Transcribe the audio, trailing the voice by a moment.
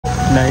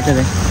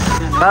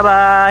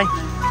By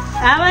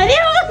by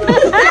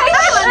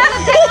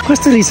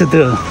कस्तो रहेछ त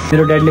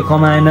मेरो ड्याडीले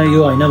कमाएन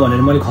यो हैन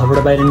भनेर मैले घरबाट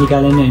बाहिर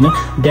निकालेँ नि हैन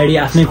ड्याडी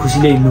आफ्नै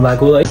खुसीले हिँड्नु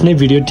भएको आफ्नै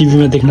भिडियो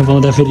टिभीमा देख्न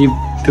पाउँदा फेरि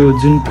त्यो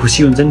जुन खुसी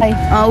हुन्छ नि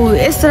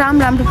यस्तो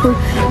राम्रो फुल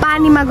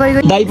पानीमा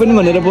गयो दाइ पनि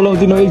भनेर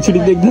बोलाउँदिन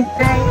एकचोटि देख्दा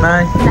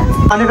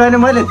अनि कहिले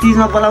मैले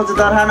 30 मा बोलाउँछु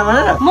दरखान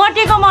भनेर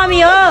मोटीको मम्मी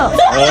हो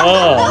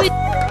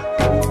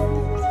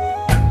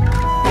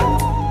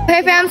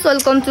Hey fams,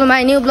 welcome to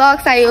my new vlog.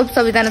 I hope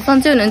सबैजना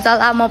सन्चै हुनुहुन्छ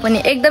होला म पनि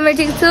एकदमै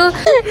ठीक छु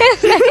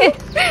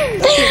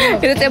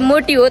यो चाहिँ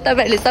मोटी हो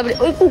तपाईहरुले सबैले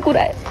ओइ कुकुर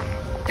आयो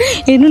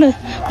हेर्नु न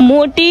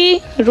मोटी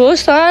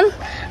रोशन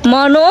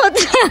मनोज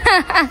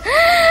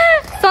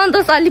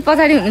सन्तोष अलि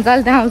पछाडी हुनुहुन्छ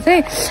अलि त्यहाँ आउँछ है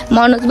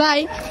मनोज भाइ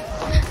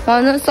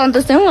मनोज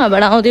सन्तोष चाहिँ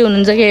उहाँबाट आउँदै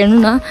हुनुहुन्छ कि हेर्नु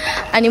न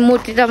अनि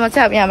मोटी र म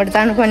चाहिँ अब यहाँबाट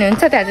जानुपर्ने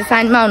हुन्छ त्यहाँ चाहिँ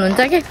सानमा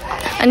आउनुहुन्छ कि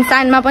अनि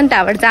सानमा पनि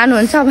त्यहाँबाट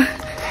जानुहुन्छ अब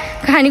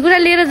खानेकुरा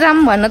लिएर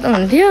जाऊँ भन्न त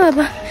हुन्थ्यो अब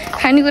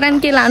खानेकुरा नि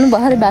के लानु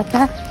भर्खरै भएको छ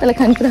त्यसलाई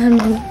खानेकुरा खानु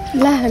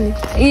ला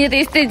यो त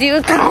यस्तै जिउ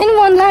खानै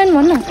मन लाग्यो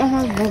भन्न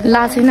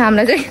ला छैन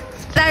हामीलाई चाहिँ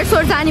साइड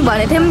सोर जाने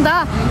भनेको थियौँ नि त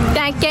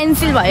त्यहाँ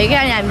क्यान्सल भयो कि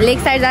अनि हामी लेक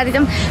साइड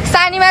जाँदैछौँ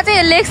सानीमा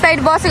चाहिँ लेक साइड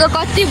बसेको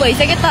कति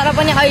भइसक्यो तर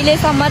पनि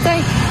अहिलेसम्म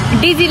चाहिँ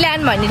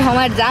डिज्नील्यान्ड भन्ने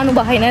ठाउँमा जानु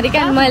भएन अरे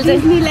क्या मैले चाहिँ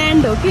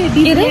डिज्नील्यान्ड हो कि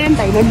डिज्नील्यान्ड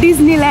होइन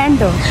डिज्नील्यान्ड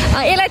हो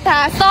यसलाई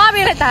थाहा सब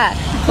यसलाई थाहा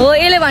हो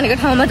यसले भनेको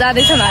ठाउँमा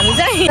जाँदैछौँ हामी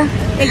चाहिँ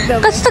एकदम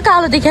कस्तो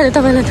कालो देखायो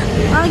तपाईँलाई त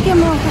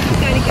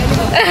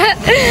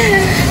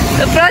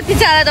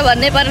प्रतिक्षालाई त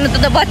भन्नै परेन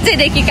त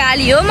बच्चैदेखि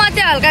काली हो म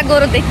चाहिँ हल्का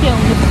गोरो देखियो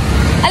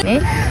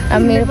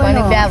अब मेरो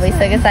पनि बिहा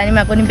भइसक्यो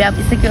सानीमा पनि बिहा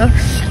भइसक्यो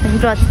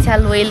प्रतीक्षा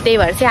लोयल त्यही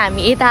भएर चाहिँ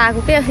हामी यता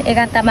आएको क्या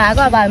एकान्तमा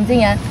आएको अब हामी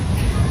चाहिँ यहाँ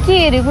के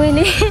अरे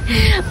बहिनी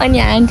अनि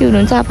आन्टी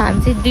हुनुहुन्छ अब हामी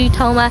चाहिँ दुई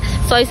ठाउँमा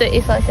 100 त होइन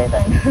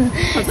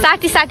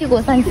 60 को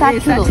हामी चाहिँ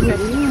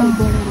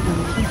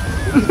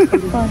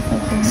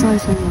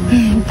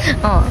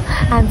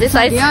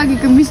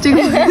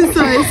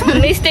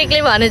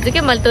मिस्टेकले भनेछु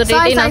कि मैले त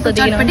रेटै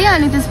नसोधिकिन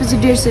अनि त्यसपछि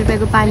 150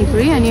 रुपियाँको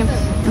पानीपुरी अनि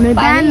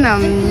बिहान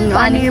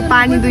अनि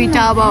पानी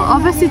दुईटा अब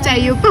अवश्य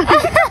चाहियो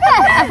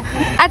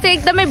आज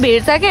एकदमै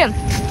भिड छ के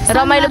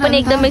रमाइलो पनि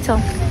एकदमै छ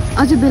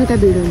अझै बेलुका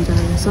भिड हुन्छ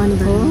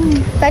शनिबार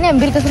तानी हामी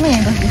बेलुकासम्म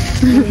यहाँ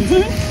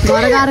बस्छौँ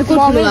घर गएर को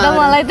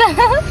मलाई त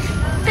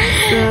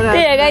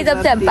त्यही गाइस अब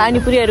चाहिँ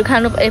पानीपुरीहरू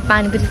खानु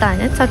पानीपुरी त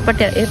होइन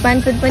चटपटे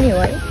पानीपुरी पनि हो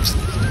है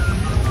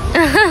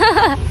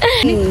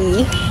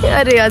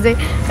अरे अझै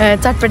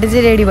चटपटे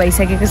चाहिँ रेडी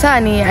भइसकेको छ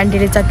अनि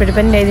आन्टीले चटपटे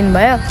पनि ल्याइदिनु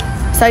भयो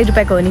 100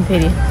 रुपियाँको हो नि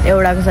फेरि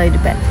एउटाको 100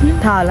 रुपियाँ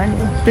थाहा होला नि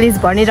प्लिज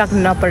भनिराख्नु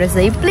नपरोस्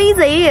है प्लिज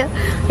है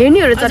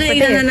हेर्नुहरू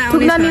चटपटे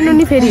थुक्न लिनु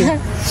नि फेरि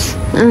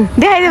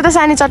देखाइदेऊ त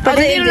सानी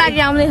चटपटे मेरो लागि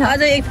आउँदै छ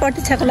अझ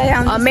एकपट्टि छको लागि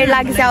आउँछ मेरो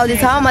लागि चाहिँ आउँदै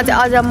छ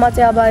म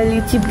चाहिँ अब अलि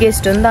चिप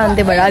गेस्ट हो नि त अनि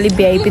त्यही भएर अलि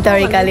भिआइपी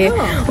तरिकाले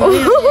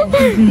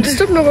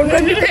डिस्टर्ब नगर्नु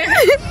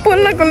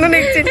बोल्न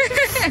एकछिन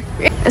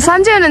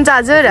सन्चै हुनुहुन्छ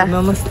हजुर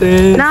नमस्ते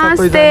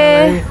नमस्ते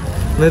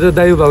मेरो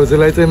दाइ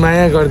भाउजूलाई चाहिँ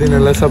माया गरिदिनु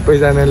होला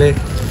सबैजनाले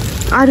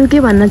अरु के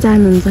भन्न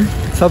चाहनुहुन्छ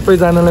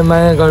सबैजनाले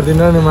माया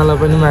गरिदिनु अनि मलाई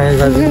पनि माया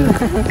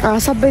गरिदिनु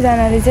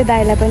सबैजनाले चाहिँ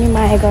दाइलाई पनि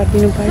माया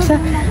गरिदिनु पर्छ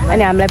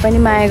अनि हामीलाई पनि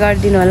माया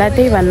गरिदिनु होला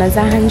त्यही भन्न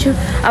चाहन्छु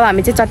अब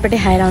हामी चाहिँ चटपटे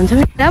खाएर आउँछौँ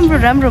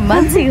राम्रो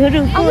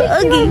मान्छेहरू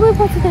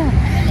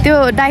त्यो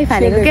डाइ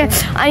फालेको के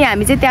अनि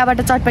हामी चाहिँ त्यहाँबाट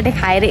चटपटे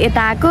खाएर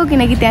यता आएको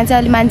किनकि त्यहाँ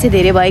चाहिँ अलिक मान्छे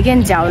धेरै भयो कि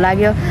अनि झ्याउ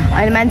लाग्यो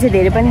अनि मान्छे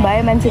धेरै पनि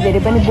भयो मान्छे धेरै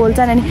पनि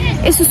बोल्छन् अनि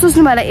यसो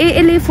सोच्नु होला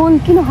यसले फोन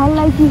किन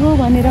हल्लाइदियो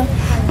भनेर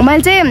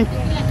मैले चाहिँ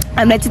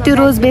हामीलाई चाहिँ त्यो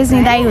रोज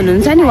बेच्ने दाइ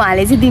हुनुहुन्छ नि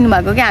उहाँले चाहिँ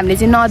दिनुभएको कि हामीले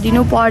चाहिँ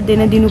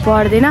नदिनु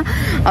पर्दैन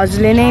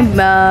हजुरले नै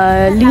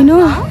लिनु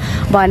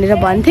भनेर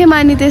भन्थ्यौँ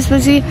अनि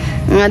त्यसपछि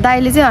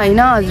दाइले चाहिँ होइन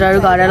हजुरहरू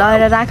घर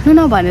लगेर राख्नु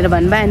न भनेर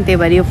भन्नुभयो अनि त्यही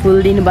भएर यो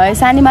फुल दिनुभयो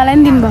सानीमालाई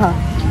पनि दिनुभयो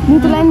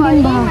नितुलाई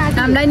पनि दिनुभयो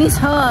हामीलाई नि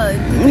छ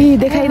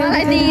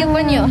देखाइदिनु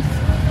पनि हो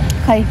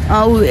खै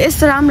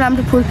यस्तो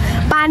राम्रो फुल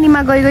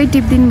पानीमा गई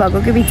टिप्दिनु भएको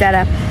कि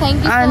बिचरा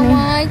अनि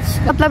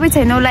मतलबै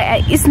छैन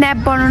उसलाई स्न्याप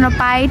बनाउन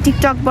पाएँ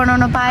टिकटक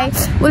बनाउन पाएँ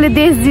उसले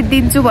देश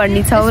जित्दिन्छु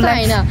भन्ने छ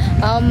उसलाई होइन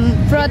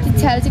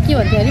प्रतीक्षाले चाहिँ के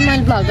भन्थ्यो अरे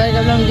मैले भ्लग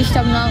गरेर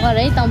डिस्टर्ब नगर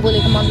है त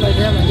बोलेको मन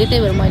पर्दैन भन्थ्यो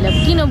त्यही भएर मैले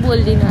किन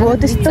बोल्दिनँ हो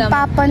त्यस्तो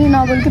पाप पनि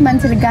नबोल कि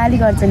मान्छेले गाली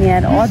गर्छन्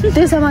यार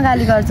अत्यसम्म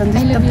गाली गर्छन्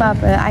त्यस्तो पाप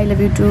आई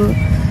लभ यु टु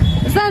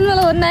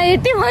सानोलाई भन्न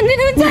हेटी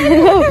भनिदिनुहुन्छ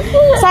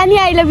सानी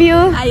आई लभ यु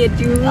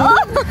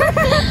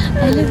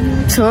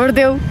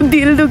छोडिदेऊ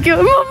दिल दुख्यो म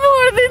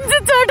मोडिदिन्छु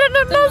छोड्नु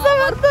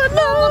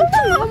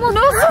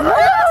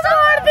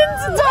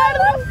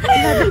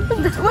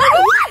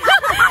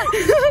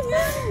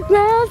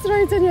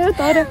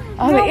तर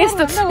अब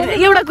यस्तो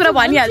एउटा कुरा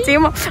भनिहाल्छु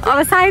म अब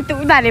सायद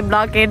उनीहरूले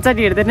भ्लग हेर्छन्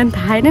हेर्दैनन्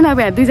थाहा छैन अब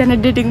यहाँ दुईजना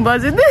डेटिङ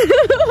बस्यो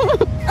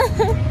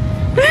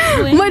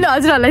मैले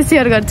हजुरहरूलाई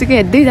सेयर गर्छु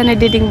कि दुईजना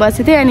डेटिङ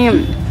बसेको थिएँ अनि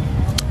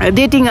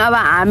डेटिङ अब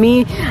हामी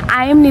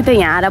आयौँ नि त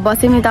यहाँ आएर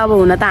बस्यौँ नि त अब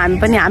हुन त हामी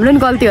पनि हाम्रो नि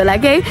गल्ती होला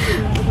कि है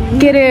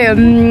के अरे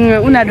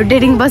उनीहरू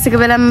डेटिङ बसेको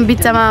बेलामा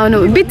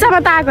बिचमा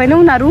त आएको होइन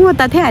उनीहरू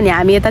उता थिए अनि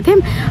हामी यता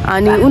थियौँ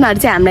अनि उनीहरू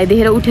चाहिँ हामीलाई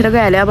देखेर उठेर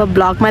गइहाल्यो अब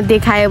ब्लगमा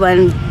देखायो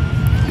भने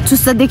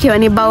चुस्त देख्यो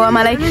भने बाउ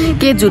आमालाई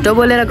के झुटो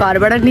बोलेर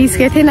घरबाट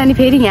निस्केको थिएन अनि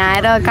फेरि यहाँ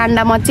आएर काण्ड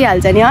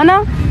मचिहाल्छ नि होइन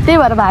त्यही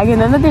भएर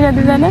भागेन न तिनीहरू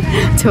दुईजना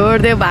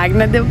छोडिदियो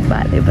भाग्न दियो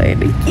बाले भयो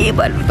के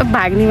भन्नु त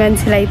भाग्ने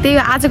मान्छेलाई त्यही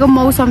आजको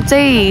मौसम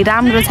चाहिँ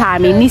राम्रो छ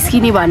हामी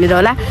निस्किने भनेर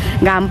होला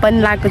घाम पनि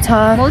लागेको छ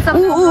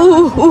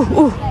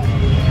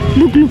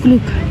लुक लुक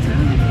लुक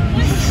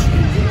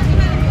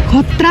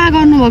खतरा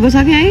गर्नुभएको छ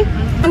कि है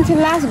मान्छे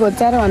लास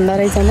घोचाएर भन्दा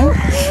रहेछ नि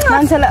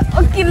मान्छेलाई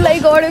अकिल्लै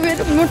गऱ्यो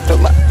मेरो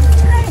मुटुमा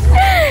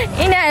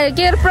यिनीहरू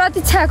के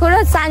प्रतीक्षाको र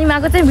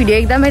सानिमाको चाहिँ भिडियो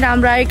एकदमै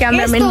राम्रो आयो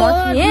क्यामेराम्यान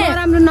मति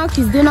राम्रो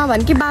नखिच्दियो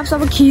नभन् कि बाप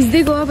सब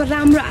खिच्दै गयो अब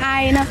राम्रो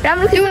आएन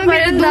राम्रो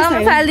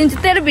फालिदिन्छु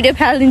तेरो भिडियो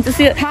फालिदिन्छु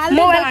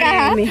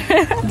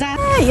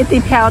यति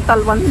फ्यातल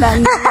भन्दा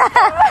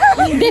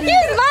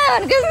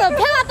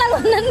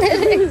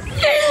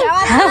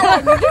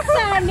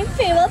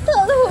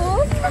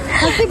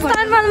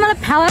मलाई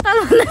फ्यातल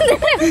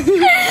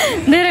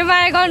धेरै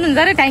माया गर्नुहुन्छ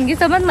अरे थ्याङ्क यू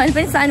सो मच मैले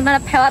पनि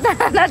सानीमालाई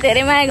फ्यातल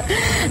धेरै माया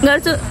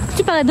गर्छु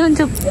चिपाएर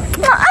धुन्छु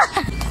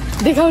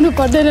देखाउनु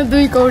पर्दैन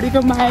 2 कौडीको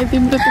माया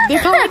तिम्रो त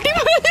देखावटी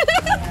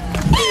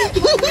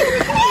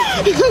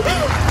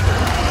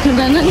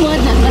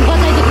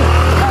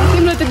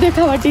तिम्रो त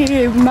देखावटी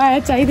माया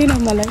चाहिँदैन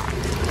मलाई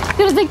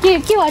तेरो चाहिँ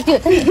के वाट्यो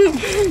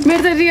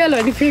मेरो त रियल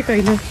हो नि फेक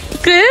होइन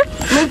के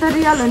मेरो त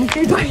रियल हो नि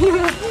फेक होइन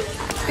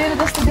तेरो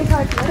जस्तो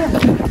देखावटी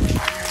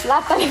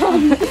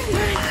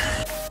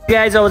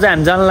आज अब चाहिँ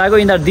हामी जान लाग्यो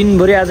यिनीहरू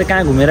दिनभरि आज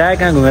कहाँ घुमेर आयो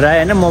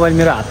होइन मोबाइल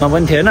मेरो हातमा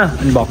पनि थिएन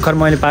अनि भर्खर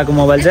मैले पाएको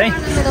मोबाइल चाहिँ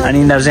अनि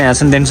यिनीहरू चाहिँ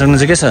यहाँसम्म देख्न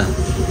सक्नुहुन्छ के छ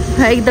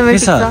एकदमै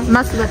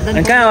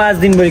कहाँ हो आज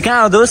दिनभरि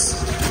कहाँ हो दोस्त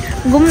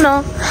घुम्न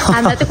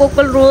हामीलाई त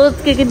कोकल रोज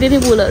के दिने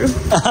फुलहरू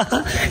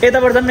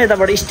यताबाट जानु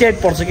यताबाट स्टेट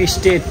पर्छ कि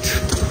स्टेट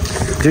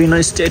जुइन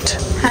स्टेट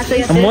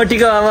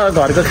मोटीको अब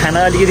घरको खाना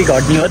अलिकति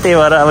घट्ने हो त्यही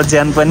भएर अब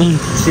ज्यान पनि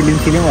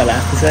सिलिम होला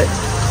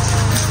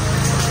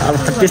अब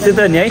त्यस्तै त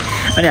नि है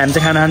अनि हामी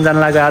चाहिँ खाना खान जान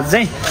लाग्यो आज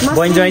चाहिँ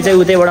बहिनी ज्वाइँ चाहिँ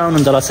उतैबाट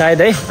आउनुहुन्छ होला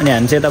सायद है अनि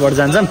हामी चाहिँ यताबाट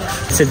जान्छौँ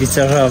त्यसै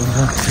बिचरा अब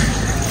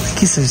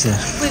के सोच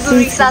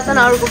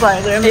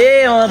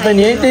ए अँ त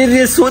नि है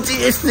त्यही सोची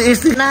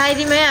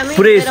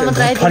पुरै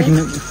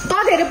फर्किनु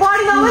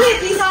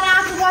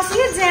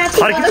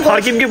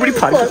फर्किम कि बुढी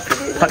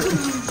फर्किम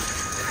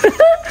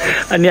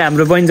अनि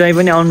हाम्रो बहिनी ज्वाइँ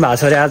पनि आउनु भएको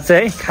छ अरे आज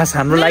चाहिँ है खास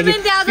हाम्रो लागि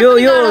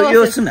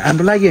यो सुन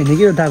हाम्रो लागि होइन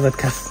कि यो दावत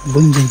खास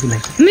बहिनी ज्वाइँको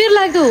लागि मेरो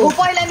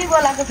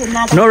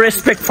लागि नो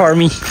रेस्पेक्ट फर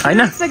मी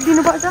होइन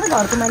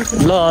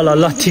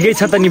ल ठिकै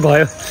छ त नि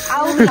भयो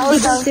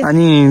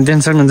अनि देख्न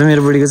सक्नुहुन्छ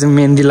मेरो बुढीको चाहिँ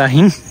मेहन्दी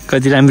लाहिन्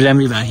कति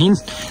राम्री भाइन्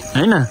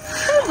होइन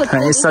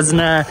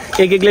सजना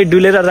एकले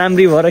डुलेर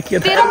राम्री भएर के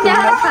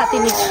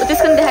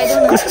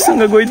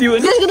कसैसँग गइदियो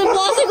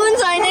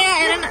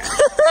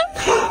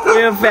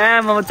यो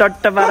फ्याम अब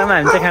चट्ट पारामा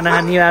हामी चाहिँ खाना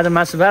खाने आज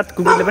मासु भात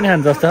कुकुरले पनि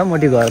खान्छ जस्तो छ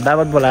मोटी घर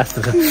दावत बोला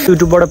जस्तो छ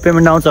युट्युबबाट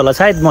पेमेन्ट आउँछ होला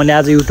सायद मैले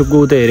आज युट्युबको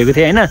उतो हेरेको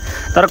थिएँ होइन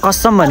तर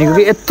कसम भनेको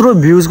कि यत्रो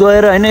भ्युज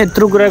गएर होइन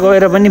यत्रो कुरा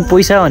गएर पनि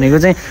पैसा भनेको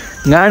चाहिँ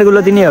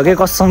गाँडगुलो दिने हो कि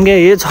कसमकै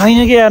यो छैन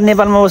कि यार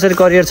नेपालमा बसेर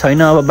करियर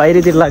छैन अब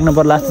बाहिरतिर लाग्नु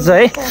पर्ला जस्तो छ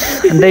है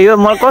अन्त यो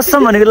मलाई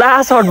कसम भनेको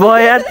लास्ट हट भयो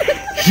यार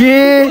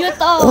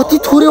कति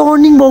थोरै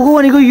अर्निङ भएको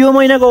भनेको यो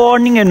महिनाको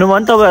अर्निङ हेर्नु भयो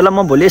भने तपाईँहरूलाई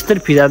म भोलि यस्तरी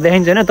फिजा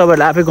देखाइन्छ होइन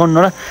तपाईँहरूले आफै गर्नु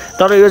होला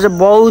तर यो चाहिँ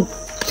बहुत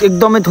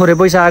एकदमै थोरै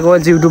पैसा आएको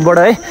चाहिँ युट्युबबाट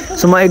है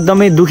सो म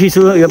एकदमै दुखी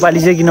छु योपालि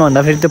चाहिँ किन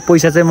भन्दाखेरि त्यो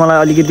पैसा चाहिँ मलाई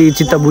अलिकति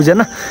चित्त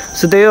बुझेन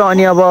सो त्यही हो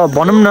अनि अब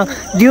भनौँ न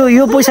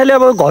यो पैसाले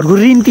अब घरको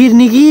ऋण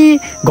तिर्ने कि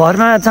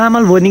घरमा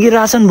चामल भर्ने कि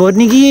रासन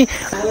भर्ने कि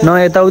न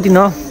यताउति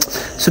न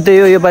सो त्यही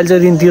हो योपालि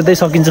चाहिँ ऋण तिर्दै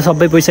सकिन्छ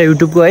सबै पैसा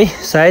युट्युबको है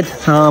सायद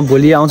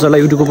भोलि आउँछ होला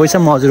युट्युबको पैसा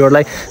म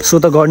हजुरहरूलाई सो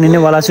त गर्ने नै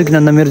वाला छु किन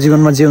भन्दा मेरो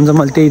जीवनमा जे हुन्छ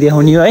मैले त्यही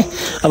देखाउने हो है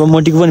अब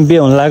मोटीको पनि बिहे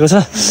हुन लागेको छ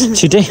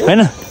छिटै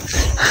होइन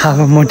अब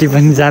मोटी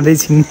पनि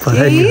जाँदैछिन्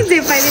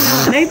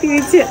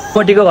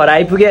मोटीको घर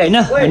आइपुग्यो होइन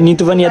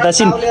नितु पनि यता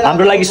छिन्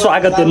हाम्रो लागि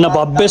स्वागत हेर्न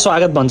भव्य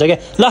स्वागत भन्छ क्या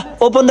ल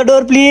open the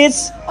door please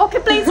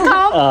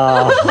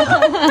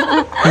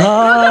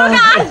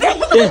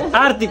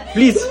Aarti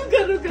please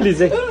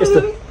है यस्तो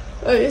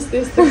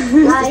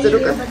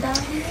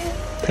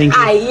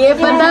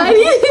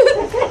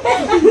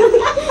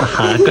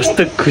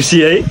कस्तो खुसी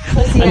है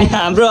अनि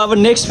हाम्रो अब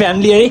नेक्स्ट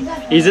फ्यामिली है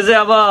हिजो चाहिँ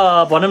अब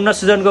भनौँ न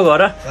सुजनको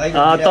घर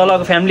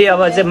तलको फ्यामिली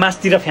अब चाहिँ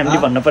मासतिर फ्यामिली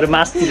भन्नु पर्यो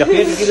मासतिर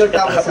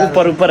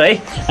उपर है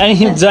अनि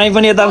ज्वाइँ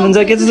पनि यता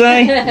हुनुहुन्छ के चाहिँ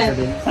ज्वाइँ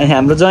अनि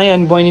हाम्रो ज्वाइँ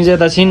अनि बहिनी चाहिँ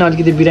यता छिन्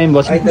अलिकति बिरामी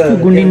बस्नु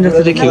गुन्डिन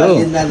जस्तो देखियो हो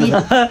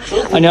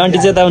अनि आन्टी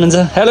चाहिँ यता हुनुहुन्छ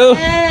हेलो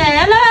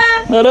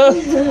हेलो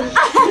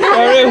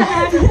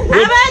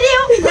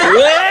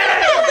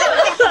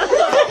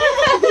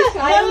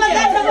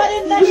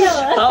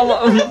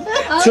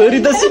छोरी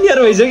त सिनियर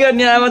भइसक्यो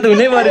अनि आमा त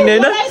हुनै पर्यो नि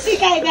होइन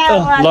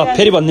ल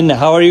फेरि भनिदिनु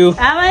हाउ आर यु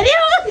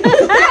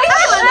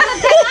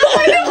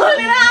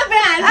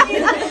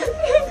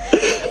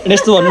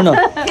यस्तो भन्नु न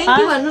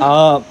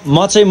म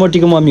चाहिँ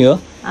मोटीको मम्मी हो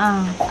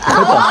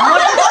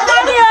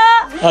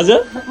हजुर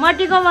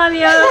मोटीको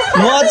मम्मी हो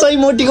म चाहिँ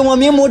मोटीको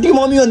मम्मी हो मोटीको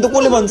मम्मी हो भने त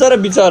कसले भन्छ र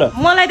बिचरा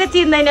मलाई त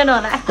चिन्दैनन्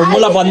होला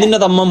मलाई भन्दिन त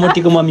म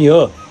मोटीको मम्मी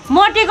हो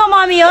मोटीको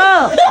मम्मी हो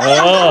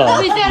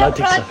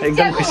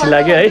एकदम खुसी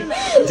लाग्यो है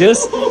जोस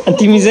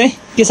तिमी चाहिँ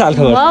के साल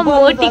खबर म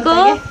मोटीको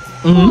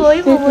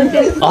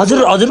हजुर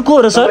हजुर को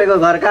हो र सर? तपाईँको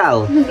घर कहाँ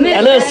हो?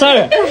 हेलो सर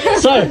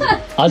सर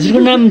हजुरको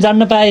नाम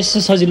जान्न पाए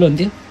सजिलो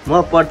हुन्थ्यो।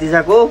 म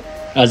प्रतिक्षाको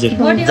हजुर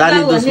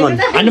जानी दुश्मन।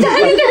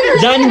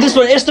 जानी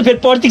दुश्मन यस्तो फेरि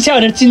प्रतीक्षा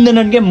भनेर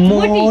चिन्दैनन् के?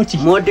 मोटी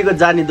मोटीको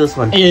जानी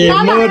दुश्मन। ए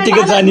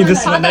मोटीको जानी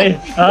दुश्मन है।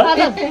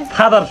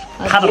 फादर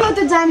फादर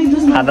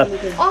फादर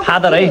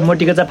फादर है,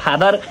 मोटीको चाहिँ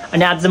फादर।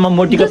 अनि आज चाहिँ म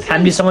मोटीको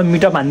फ्यामिलीसँग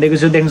मिटअप हान्दिएको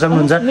छु, देख्न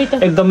सक्नुहुन्छ।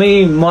 एकदमै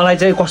मलाई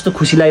चाहिँ कस्तो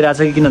खुसी लागिरहेछ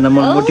कि किनभने म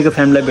मोटीको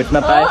फ्यामिलीलाई भेट्न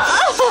पाएँ।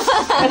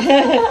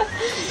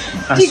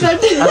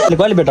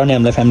 कहिले भेटाउने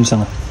हामीलाई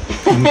फ्यामिलीसँग?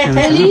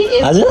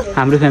 हजुर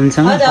हाम्रो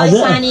फ्यामिलीसँग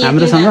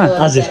हाम्रोसँग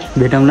हजुर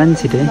भेटौँला नि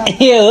छिटै।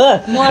 ए हो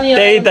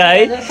त्यही त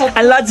है।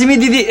 अनि लक्ष्मी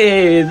दिदी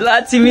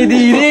लक्ष्मी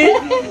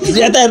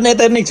दिदी यता हेर्ने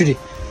एकचोटि।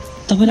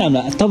 तपाईँले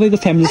हामीलाई तपाईँको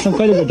फ्यामिलीसँग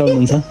कहिले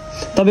भेटाउनुहुन्छ?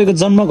 तपाईँको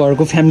जन्म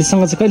घरको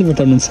फ्यामिलीसँग चाहिँ कहिले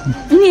भेटाउनुहुन्छ?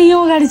 यो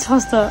अगाडि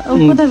छस् त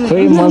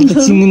खोइ मलाई त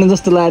चिन्दिनँ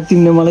जस्तो लाग्यो।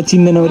 तिमीले मलाई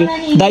चिन्दैन अरे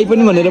दाइ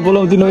पनि भनेर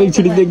बोलाउँदिनौ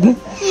एकचोटि देख्दा।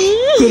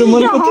 मेरो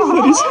मन कति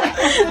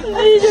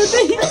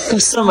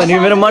कसम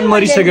भनेको मेरो मन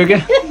मरिसक्यो क्या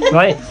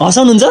भाइ।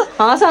 हँसाउनुहुन्छ?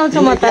 हँसाउँछु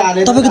म त।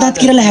 तपाईँको दाँत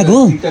किरा लागेको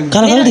हो?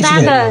 कालो कालो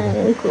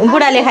देख्छु।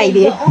 बुढाले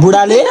खाइदिए।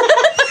 बुढाले?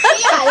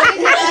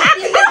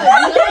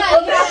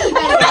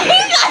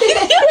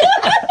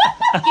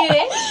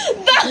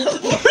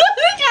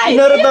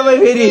 तपाईँ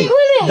फेरि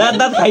दाँत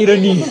दाँत खाइरह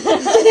नि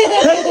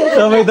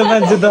तपाईँ त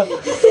मान्छे त।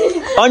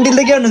 अन्टिल त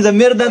के भन्नुहुन्छ?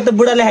 मेरो दाँत त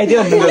बुढाले खाइदियो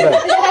भन्नुहुन्छ त।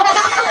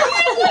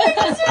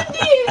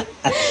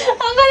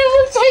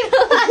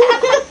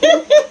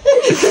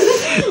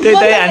 त्यही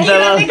त हान्छ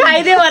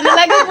खाइदियो भन्नु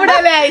लाग्यो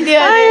बुढाले आइदियो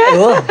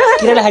हो।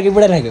 किराले खाएको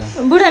बुढाले खाएको?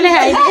 बुढाले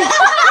खाइदिए।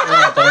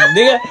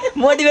 देखा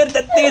मोटी फेरि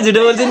त्यत्तिकै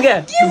झुटो बोल्छन् क्या।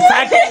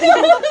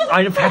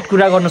 होइन फ्याट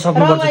कुरा गर्न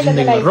सक्नुपर्छ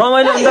जिन्दगीमा।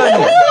 रमाइलो हुन्छ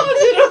नि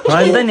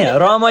होइन त नि,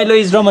 रमाइलो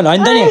इज रमाइलो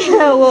होइन त नि।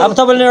 अब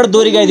तपाईँले एउटा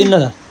दोहोरी गाइदिनु न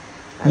त।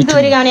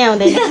 दोहोरी गाउने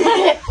आउँदैन।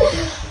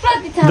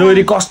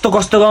 दोहोरी कस्तो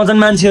कस्तो गाउँछन्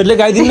मान्छेहरूले,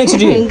 गाइदिनु न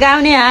एकचोटि।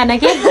 गाउने आएन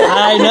के?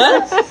 आएन।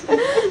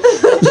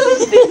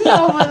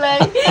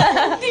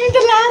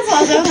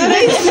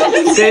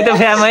 त्यही त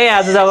फ्याम है।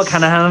 आज चाहिँ अब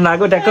खाना खान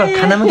लाग्यो ट्याक्क।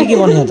 खानामा के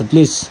बन्यो त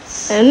प्लिज?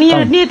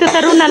 नेतु त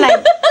रुनलाई।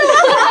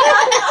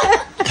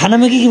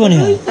 खानामा के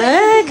बन्यो?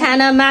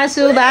 खाना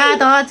मासु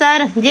भात अचार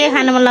जे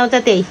खान मन लाउँछ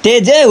त्यही।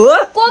 जे हो?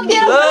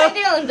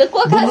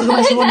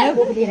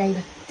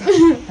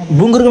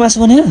 बुङ्गुरको मासु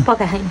बन्यो?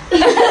 पका खाइन।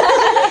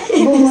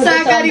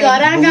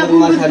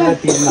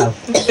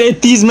 ए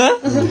तिजमा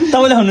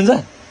तपाईँले खानुहुन्छ?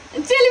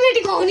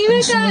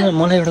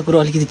 मलाई एउटा कुरो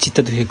अलिकति चित्त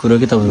दुखेको कुरो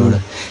कि तपाईँबाट,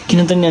 किन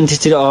त नि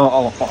त्यसरी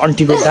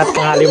अन्टीको दाँत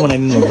कहाँले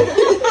बनाइदिनु भएको?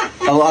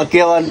 अब के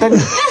भन्छ नि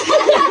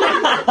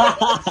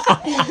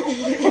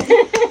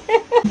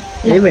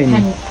ए बहिनी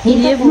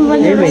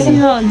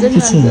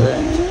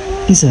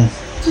के छ?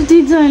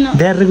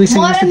 बिहार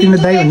गइसकेपछि तिम्रो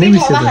दाइ भन्ने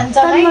बिर्स्यो त।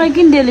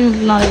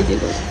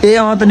 ए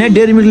त नि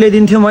डेरी मिल्क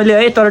ल्याइदिन्थ्यो मैले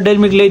है, तर डेरी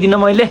मिल्क ल्याइदिनँ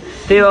मैले।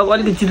 त्यही अब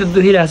अलिकति चित्त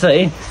दुखिरहेछ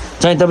है।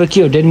 चाहिँ तपाईँ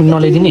के हो डेरी मिल्क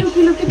नल्याइदिने?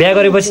 बिहा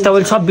गरेपछि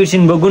तपाईँले सब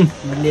बिर्सिनु भयो गुण।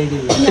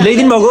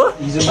 ल्याइदिनु भएको?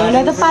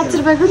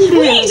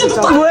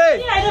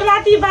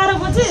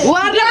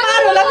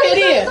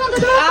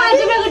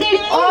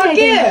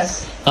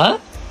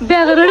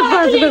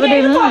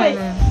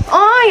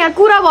 यहाँ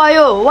कुरा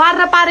भयो वार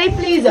र पारै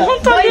प्लिज।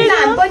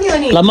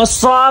 ल म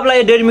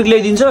सबलाई डेरी मिल्क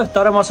ल्याइदिन्छु,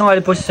 तर मसँग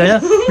अहिले पैसा छैन।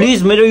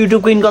 प्लिज मेरो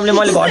युट्युबको इन्कमले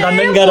मैले घर धान्न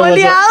पनि गाह्रो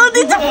पर्छ।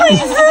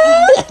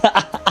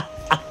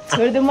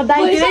 अब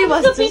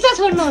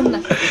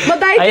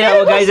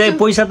गाई चाहिँ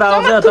पैसा त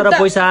आउँछ, तर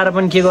पैसा आएर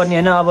पनि के गर्ने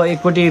होइन। अब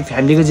एकपट्टि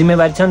फ्यामिलीको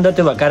जिम्मेवारी छ नि त,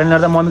 त्यो भएको कारणले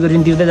गर्दा मम्मीको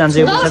ऋण तिर्दै जान्छ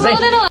यो पैसा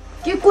चाहिँ।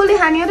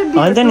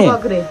 होइन त नि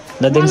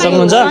देख्न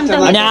सक्नुहुन्छ।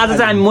 अनि आज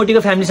चाहिँ हामी मोटीको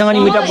फ्यामिलीसँग नि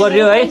मिटअप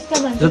गरियो है,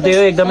 जो त्यही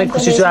हो। एकदमै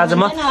खुसी छु आज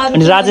म।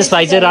 अनि राजेश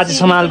भाइ चाहिँ राजेश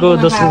समालको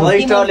दोस्रो।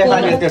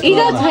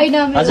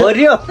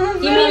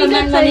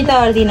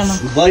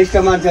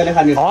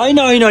 होइन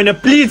होइन होइन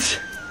प्लिज।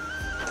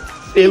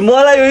 ए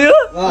मलाई यो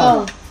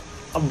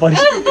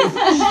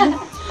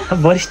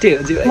वरिष्ठ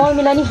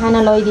मम्मीलाई नि खाना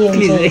लैदियो।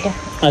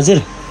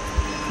 हजुर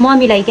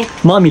मम्मीलाई के?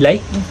 मम्मीलाई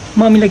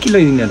के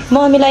लैदिनु?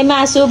 मम्मीलाई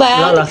मासु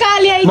भात।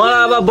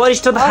 मलाई अब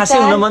वरिष्ठ त खासै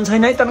हुन मन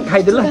छैन है, तर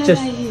खाइदिनु ल।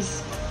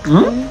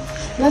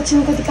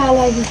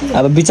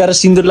 अब बिचरा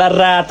सिन्दुर लाएर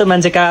रातो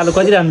मान्छे कालो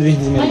कति राम्रो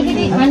देखिन्छ।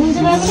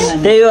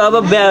 त्यही हो। अब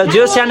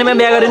जो सानोमा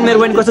बिहा गरेर मेरो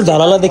बहिनी कस्तो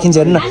झलल देखिन्छ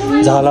हेर्नु न।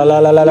 झलल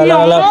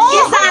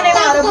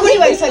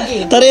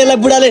तर यसलाई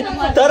बुढाले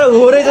तर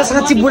हो रहेछ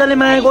साँच्ची बुढाले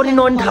माया गर्ने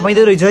नअनि थाहा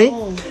पाइँदो रहेछ है।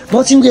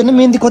 लक्ष्मीको हेर्नु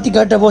मेहन्दी कति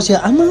गाड्टा बस्यो।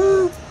 आमा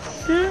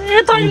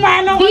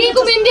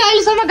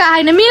अहिलेसम्म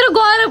गएन मेरो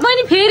गएर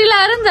पनि फेरि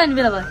लाएर नि जाने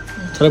बेला भयो।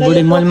 तर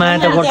बुढी मैले माया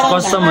त गर्छु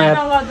कसम यार।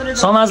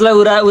 समाजलाई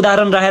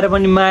उदाहरण राखेर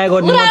पनि माया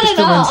गर्ने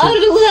त्यस्तो मान्छे।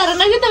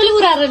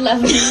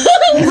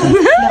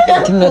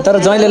 तिमीलाई तर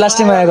जहिले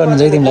लास्टै माया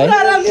गर्नुहुन्छ है तिमीलाई।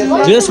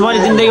 जस मैले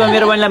जिन्दगीमा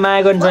मेरो बहिनीलाई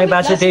माया गर्ने चाहिँ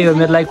पाएको छु, त्यही हो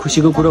मेरो लागि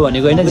खुसीको कुरो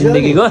भनेको होइन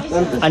जिन्दगीको।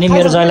 अनि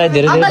मेरो ज्वाइँलाई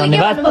धेरै धेरै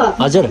धन्यवाद।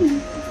 हजुर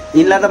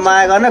यिनलाई त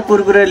माया गर्न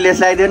कुरकुरे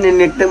लेस लगाइदियो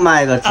नि एकदम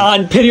माया गर्छ।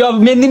 अनि फेरि अब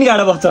मेहन्दी नि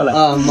गाडा बस्छ होला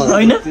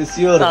होइन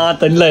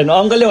त नि ल।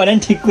 अङ्कलले भने नि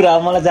ठिक कुरा हो,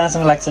 मलाई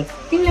जहाँसम्म लाग्छ।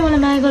 तिमीले मलाई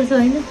माया गर्छौ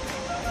होइन?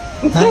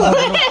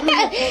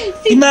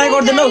 माया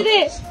गर्दैनौ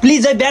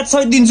प्लिज है ब्याज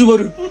सहित दिन्छु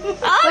बरु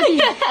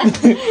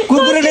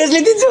कुकुर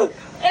रेसले दिन्छु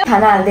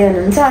खाना हाल्दै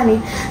हुनुहुन्छ अनि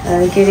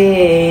के अरे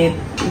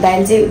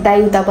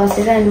दाइ उता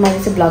बसेर अनि मैले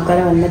चाहिँ भ्लग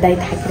गरेँ भन्दा दाइ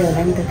थाकेर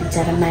होला नि त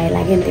बिचरा माया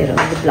लाग्यो नि त्यो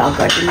मैले भ्लग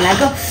गरिदिनु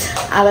लाग्यो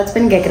आवाज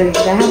पनि घेक्रो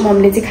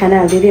मम्मीले चाहिँ खाना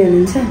हालिदिँदै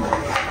हुनुहुन्छ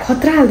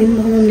खतरा हालिदिनु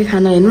भयो मम्मीले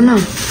खाना हेर्नु न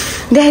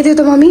देखाइदियो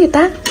त मम्मी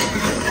यता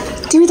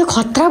तिमी त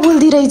खतरा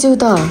बोल्दिरहेछौ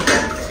त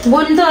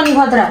बोल्नु त अनि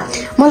खतरा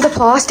मैले त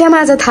फर्स्ट टाइम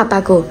आज थाहा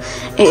पाएको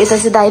यता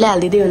चाहिँ दाइले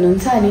हालिदिँदै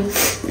हुनुहुन्छ अनि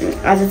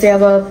आज चाहिँ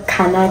अब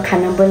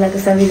खाना बोलाएको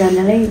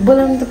सबैजनालाई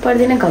बोलाउनु त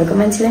पर्दैन घरको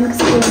मान्छेलाई पनि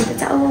कसरी बोलाउनु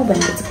पर्छ आऊ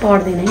भनेर चाहिँ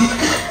पर्दैन नि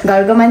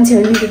घरको मान्छे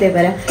हो नि त्यही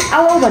भएर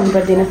आऊ भन्नु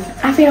पर्दैन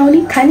आफै आउने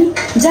खाने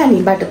जाने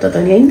बाटो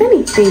तताउने होइन त नि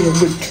त्यही हो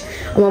गुड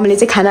मम्मीले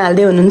चाहिँ खाना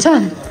हाल्दै हुनुहुन्छ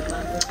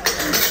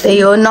त्यही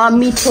हो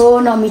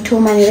नमिठो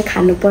मानेर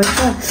खानुपर्छ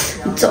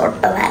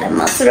चट्ट लाएर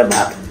मासु र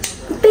भात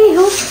त्यही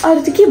हो अरू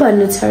त के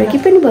भन्नु छ के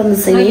पनि भन्नु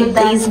छैन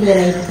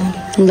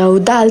ल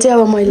दाल चाहिँ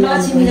अब मैले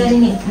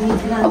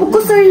अब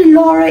कसरी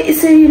लएर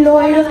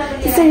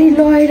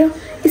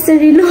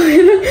यसरी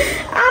लएर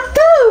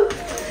आतो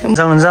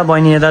हुन्छ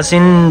बहिनी यता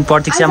सिन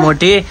प्रतीक्षा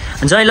मोटी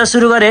जय ल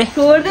सुरु गरे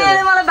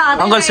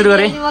अङ्कल सुरु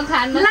गरे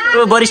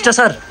वरिष्ठ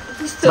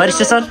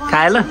सर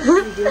खाए ल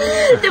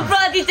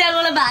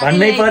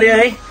भन्नै पर्यो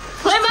है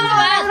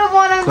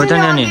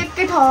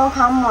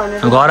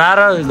घर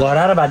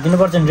आएर भात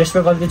दिनुपर्छ नि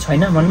रेस्पेक्ट गल्ती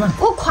छैन मनमा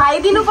ऊ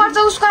खुवाइदिनु पर्छ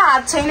उसको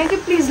हात छैन कि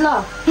प्लिज ल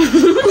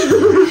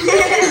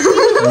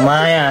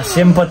माया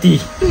सिम्पति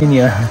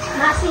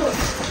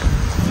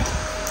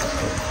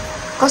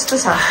कस्तो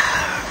छ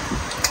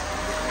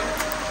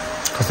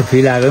कस्तो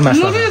फिल आयो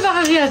मासु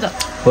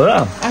हो र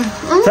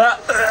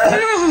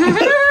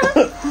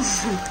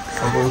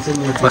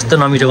कस्तो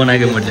नमिठो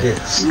बनाएको मैले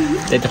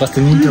त्यही त कस्तो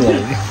मिठो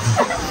भयो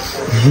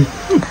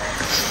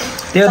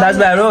त्यो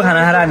दाजुभाइहरू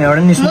खाना खाएर हामी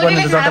एउटा निस्नु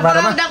पर्ने छ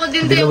चट्टपारामा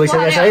ढिलो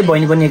भइसकेको छ है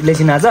बहिनी पनि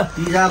एक्लैछिन आज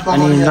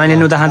अनि जहिले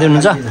नुता खाँदै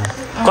हुनुहुन्छ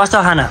कस्तो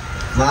खाना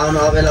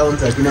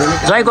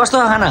जय कस्तो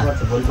खाना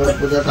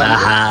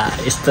आहा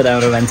यस्तो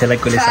राम्रो मान्छेलाई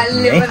कसले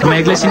सक्ने है म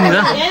एक्लैछिन नि त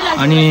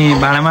अनि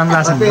भाँडा मान्दा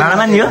छ भाँडा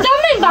मान्दियो त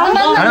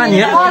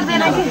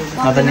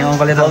नि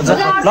अङ्कलले त हुन्छ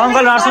ल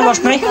अङ्कल राट्छौँ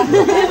बस्नु है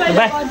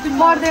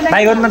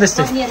बाई गर्नु न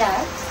त्यस्तै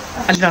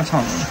अलिक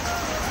राम्रोसँग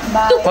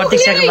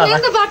प्रतीक्षाको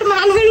बाबा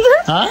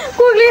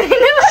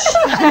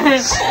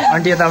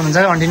आन्टी यता हुनुहुन्छ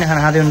आन्टी नै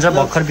खाना खाँदै हुन्छ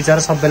भर्खर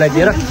बिचरा सबैलाई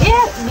दिएर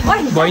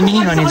बहिनी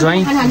अनि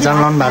ज्वाइँ जान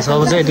लाउनु भएको छ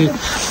अब चाहिँ यति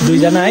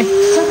दुईजना है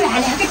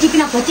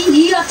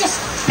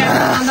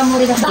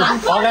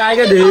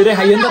अगाडि धेरै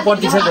खाइयो नि त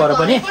प्रतीक्षाको घर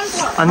पनि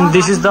अनि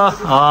दिस इज द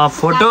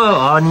फोटो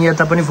अनि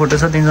यता पनि फोटो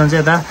छ तिनजना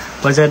चाहिँ यता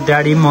पछि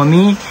ड्याडी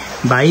मम्मी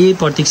भाइ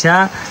प्रतीक्षा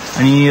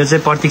अनि यो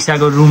चाहिँ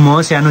प्रतीक्षाको रुम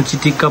हो सानो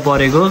चिटिक्क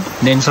परेको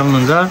देन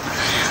सक्नुहुन्छ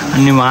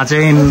अनि उहाँ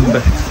चाहिँ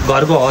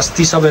घरको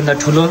हस्ती सबैभन्दा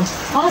ठुलो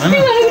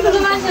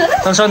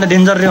तर सबैभन्दा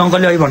डेन्जर रे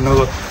अङ्कलले अहिले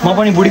भन्नुभयो म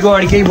पनि बुढीको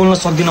अगाडि केही बोल्न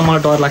सक्दिनँ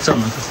मलाई डर लाग्छ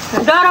भन्नुहुन्छ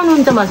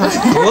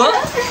हो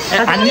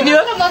हानिदिने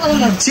हो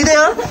सिधै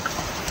हो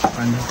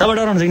तपाईँ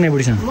डराउनुहुन्छ कि नै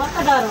बुढीसँग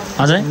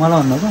हजुर मलाई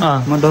भन्नु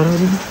म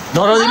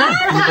डराउँदिनँ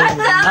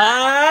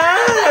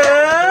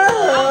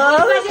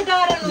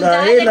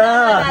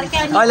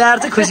अहिले आएर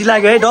चाहिँ खुसी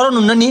लाग्यो है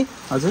डराउनुहुन्न नि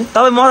हजुर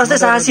तपाईँ म जस्तै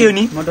साहसी हो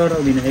नि म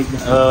डराउँदिनँ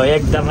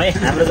एकदम है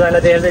हाम्रो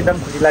जयलाई देखेर चाहिँ एकदम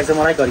खुसी लाग्छ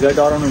मलाई घरि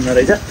डराउनुहुन्न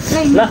रहेछ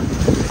ल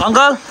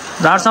अङ्कल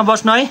राडसँग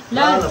बस्नु है ल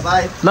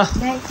बाई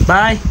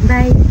बाई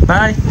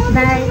बाई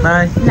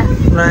बाई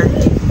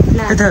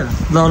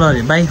ल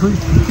अरे बाई खुइ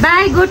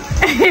बाई गुड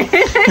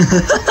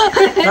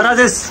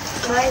राजेश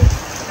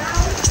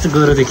यस्तो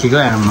गोरो देखिएको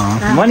आमा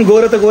म नि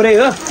गोरो त गोरै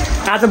हो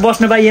आज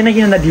बस्नु पाइएन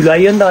किन ढिलो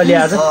आइयो नि त अहिले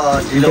आज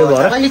त्यो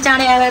भएर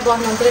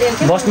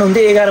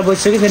बस्नुहुन्थ्यो 11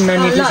 बजिसक्यो फेरि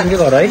नानी ट्युसनकै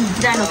घर है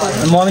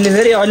मम्मीले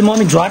फेरि अहिले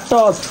मम्मी झट्ट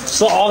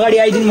अगाडि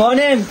आइदिनु भयो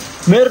भने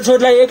मेरो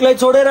छोरीलाई एक्लै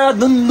छोडेर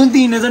दुन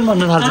हिँड्ने चाहिँ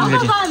भन्न थाल्छ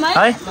फेरि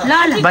है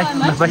बाई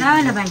बाई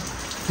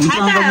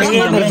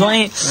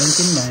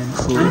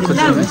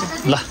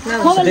ल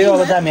त्यही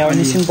अब त हामी अब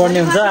निस्किनु पर्ने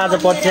हुन्छ आज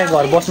प्रत्येक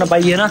घर बस्न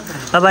पाइएन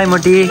तपाईँ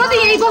मोटी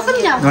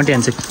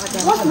हान्छ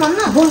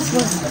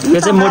यो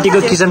चाहिँ मोटीको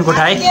किचन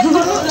कोठा है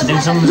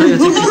टेन्सन हुन्छ यो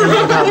चाहिँ किचन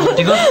कोठा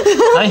मोटीको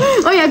है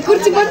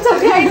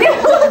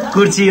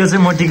कुर्सी यो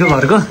चाहिँ मोटीको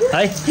घरको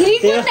है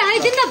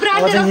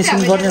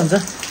निस्किनु पर्ने हुन्छ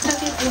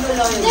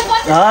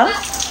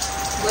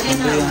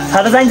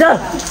छाता चाहिन्छ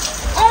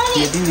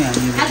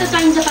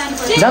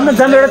जाम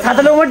एउटा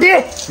छाता लो मोटी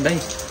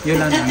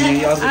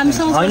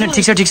होइन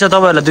ठिक छ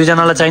तपाईँहरूलाई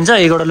दुईजनालाई चाहिन्छ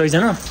एकवटा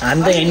लैजानु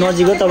हामी त यहीँ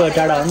नजिक हो तपाईँहरू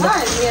टाढा हो नि त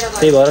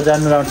त्यही भएर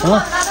जानु राउसँग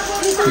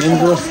मेन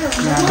कुरो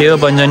त्यो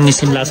बन्जन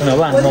निस्किनु लाग्छ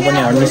अब हाम्रो पनि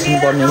हाम्रो निस्किनु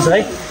पर्ने हुन्छ है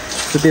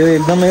त्यो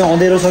एकदमै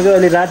अँधेरो सक्यो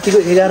अहिले रातिको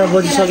 11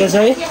 बजिसकेको छ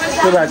है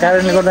त्यो भएको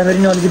कारणले गर्दाखेरि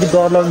नि अलिकति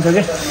डर लाग्नु छ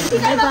कि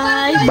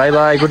by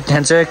by good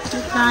handshake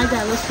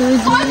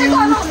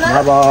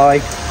by by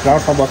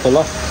राउन्डमा बस्छ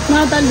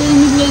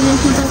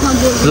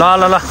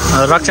ल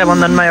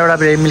रक्षाबन्धनमा एउटा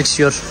मिल्क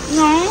स्योर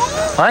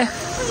है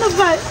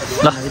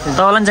ल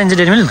तपाईँलाई पनि चाहिन्छ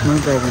डेरी मिल्क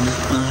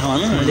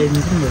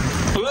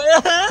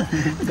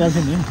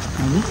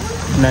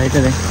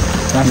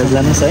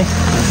जानुहोस् है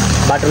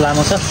बाटो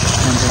लामो छ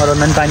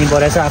अरूमा पनि पानी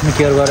परेछ आफ्नो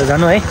केयर गरेर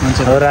जानु है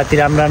अब राति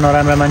राम्रा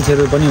नराम्रा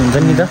मान्छेहरू पनि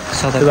हुन्छन् नि त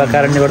त्यो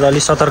कारणले गर्दा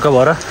अलिक सतर्क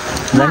भएर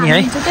जाने है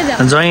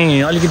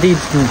जहीँ अलिकति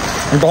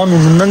डन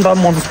हुनुहुन्न नि त म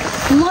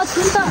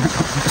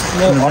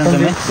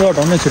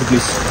हटाउनु एकचोटि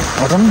प्लिज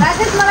हटाउनु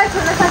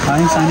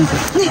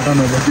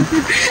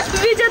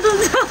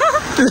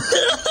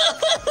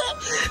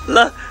ल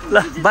ल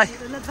बाई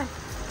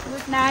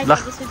ल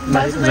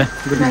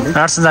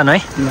आठसम्म जानु है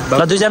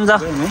ल दुईजना जाऊ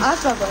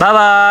बाई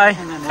बाई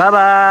बाई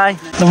बाई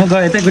ल म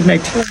गएँ त गुड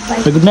नाइट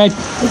गुड नाइट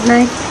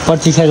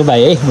प्रतीक्षाको भाइ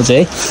है म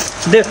चाहिँ है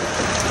त्यो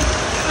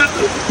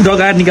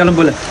डगाएर निकाल्नु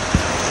बोल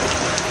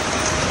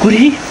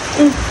कुरी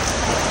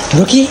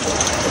रोकी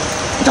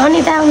धनी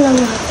टाइम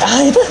लाग्यो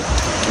आयो त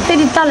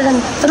फेरि तल जानु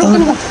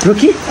रोकिनु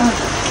रोकी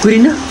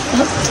कुरिन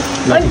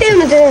अन्ते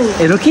हुनु त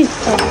ए रोकी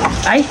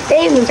आइ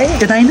त्यही हुन्छ नि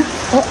त्यता होइन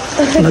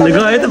ल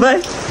गयो त भाइ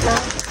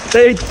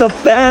त्यही त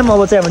प्याम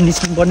अब चाहिँ अब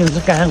निस्किनु पर्ने हुन्छ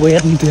कहाँ गयो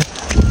नि त्यो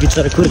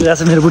बिचरा कुरिरहेको छ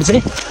मेरो बुढी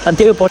चाहिँ अनि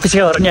त्यही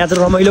प्रतीक्षाहरू नि आज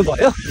रमाइलो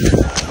भयो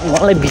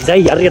मलाई भिजाइ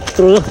यार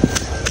यत्रो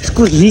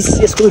यसको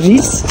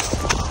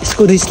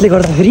रिसले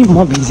गर्दाखेरि म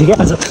भिजेँ क्या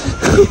आज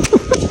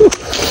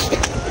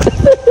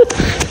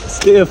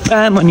त्यो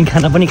प्याम अनि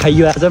खाना पनि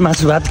खाइयो आज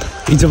मासु भात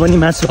हिजो पनि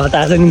मासु भात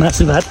आज नि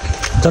मासु भात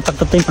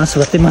जताततै मासु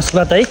भात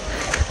है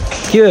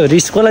के हो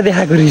रिस कसलाई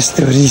देखाएको रिस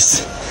त्यो रिस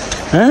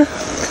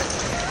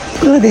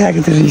कसलाई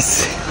देखाएको त्यो रिस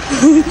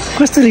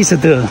कस्तो रिस हो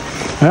त्यो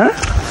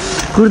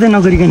कुर्दै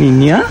नगरिकन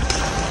हिँड्ने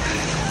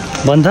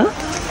भन् त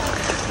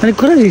अनि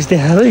कसलाई रिस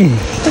देखाएको है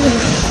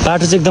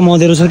बाटो चाहिँ एकदम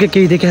अँधेरो छ क्या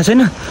केही देखाएको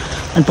छैन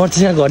अनि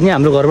प्रतीक्षा घर नि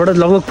हाम्रो घरबाट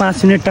लगभग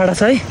 5 मिनट टाढा छ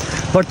है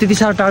बट त्यति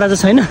साह्रो टाढा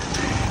चाहिँ छैन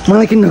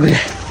मलाई किन नगरे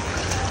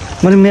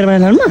मैले मेरो माया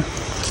लानु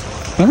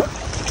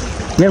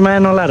मेरो माया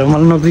नलाएर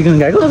मलाई नगरिकन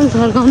गएको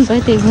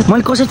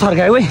मैले कसरी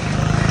थर्काएँ है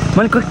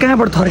मैले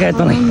कहाँबाट थर्काएँ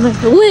तँलाई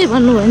ओइ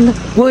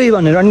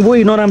भनेर अनि ओइ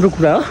नराम्रो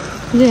कुरा हो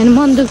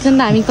मन दुख्छ नि त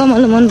हामी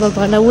कमल मन भएको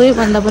होला ओइ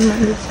भन्दा पनि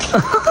मन दुख्छ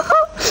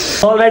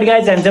अलराइट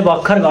गाइज हामी चाहिँ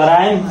भर्खर घर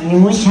आयौँ अनि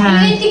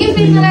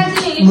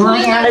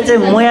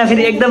म यहाँ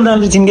फेरि एकदम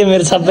राम्रो चिन्केँ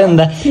मेरो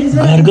सबैभन्दा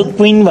घरको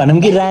क्विन भनौँ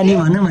कि रानी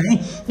भनौँ है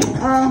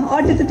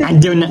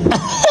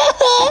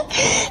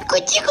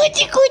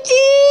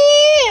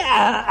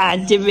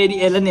हाँचे फेरि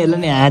हेर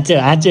नि हाँचो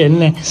हेर्नु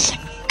न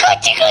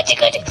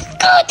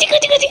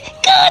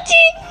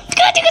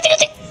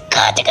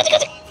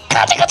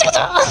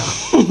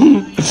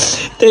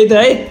त्यही त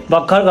है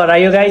भर्खर घर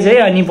आयो गाइज है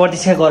अनि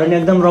प्रतीक्षा घर नि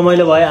एकदम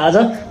रमाइलो भयो आज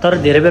तर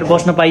धेरै बेर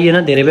बस्न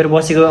पाइएन धेरै बेर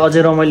बसेको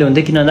अझै रमाइलो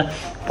हुन्थ्यो किन भन्दा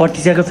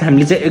प्रतीक्षाको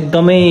फ्यामिली चाहिँ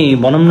एकदमै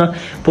भनौँ न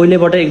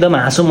पहिलेबाट एकदम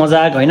हाँसो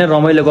मजाक होइन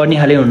रमाइलो गर्ने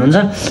खाले हुनुहुन्छ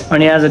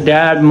अनि आज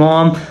ड्याड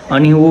मम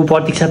अनि ऊ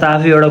प्रतीक्षा त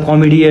आफै एउटा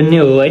कमेडियन नै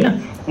हो होइन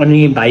अनि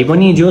भाइ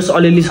पनि जोस्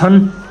अलिअलि छन्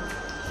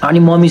अनि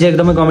मम्मी चाहिँ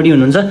एकदमै कमेडी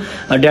हुनुहुन्छ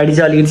ड्याडी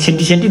चाहिँ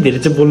अलिकति सेन्टी धेरै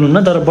चाहिँ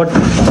बोल्नुहुन्न तर बट ऊ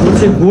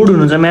चाहिँ गुड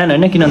हुनुहुन्छ म्यान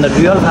होइन किन भन्दा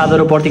रियल फादर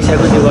हो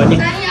प्रतीक्षाको त्यो गर्ने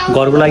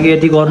घरको लागि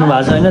यति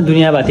गर्नुभएको छ होइन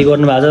दुनियाँभाती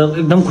गर्नुभएको छ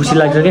एकदम खुसी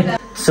लाग्छ क्या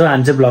सो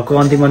हामी चाहिँ भ्लगको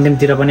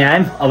अन्तिमतिर पनि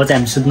आयौँ अब चाहिँ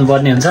हामी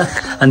सुत्नुपर्ने हुन्छ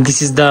अनि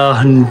दिस इज द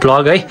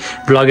भ्लग है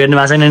भ्लग हेर्नु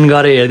भएको छैन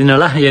गएर हेरिदिनु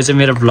होला यो चाहिँ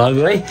मेरो भ्लग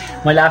हो है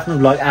मैले आफ्नो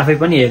भ्लग आफै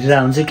पनि हेरेर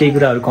हुन्छ केही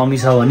कुराहरू कमी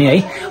छ भने है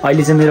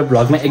अहिले चाहिँ मेरो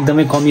भ्लगमा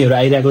एकदमै कमीहरू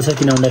आइरहेको छ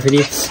किन भन्दाखेरि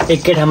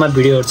एकै ठाउँमा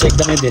भिडियोहरू चाहिँ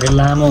एकदमै धेरै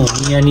लामो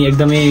हुने अनि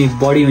एकदमै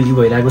बढी हुने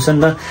भइरहेको छ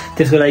नि त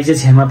त्यसको लागि चाहिँ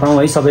क्षमा पाऊँ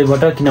है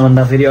सबैबाट किन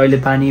भन्दाखेरि अहिले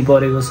पानी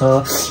परेको छ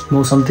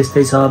मौसम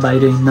त्यस्तै छ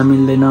बाहिर हिँड्न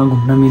मिल्दैन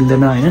घुम्न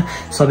मिल्दैन होइन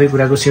सबै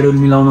कुराको सेड्युल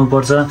मिलाउनु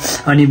पर्छ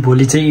अनि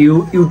भोलि चाहिँ यो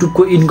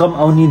युट्युबको इन्कम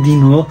आउने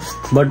दिन हो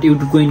बट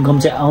युट्युबको इन्कम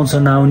चाहिँ आउँछ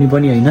नआउने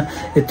पनि होइन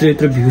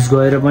यत्रो भ्युज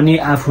गएर पनि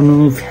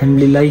आफ्नो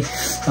फ्यामिलीलाई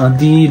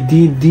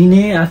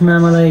दिने आफ्नो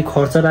आमालाई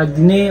खर्च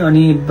राखिदिने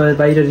अनि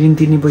बाहिर ऋण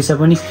तिर्ने पैसा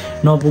पनि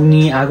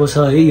नपुग्ने आएको छ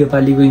है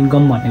योपालिको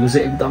इन्कम भनेको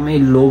चाहिँ एकदमै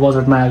लो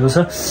बजेटमा आएको छ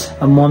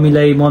अब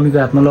मम्मीको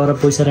हातमा लगेर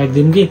पैसा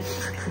राखिदिउँ कि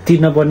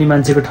तिर्न पर्ने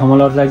मान्छेको ठाउँमा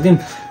लगेर राखिदिउँ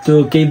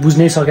त्यो केही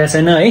बुझ्नै सकेको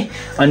छैन है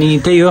अनि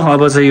त्यही हो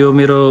अब चाहिँ यो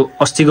मेरो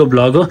अस्तिको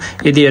भ्लग हो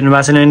यदि हेर्नु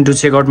भएको छैन भने do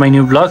check out my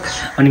new vlog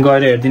अनि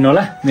गएर हेरिदिनु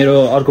होला मेरो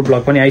अर्को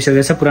भ्लग पनि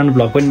आइसकेको छ पुरानो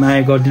भ्लग पनि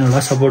माया गरिदिनु होला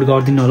सपोर्ट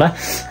गरिदिनु होला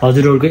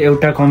हजुरहरूको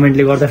एउटा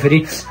कमेन्टले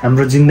गर्दाखेरि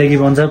हाम्रो जिन्दगी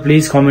बन्छ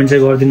प्लिज कमेन्ट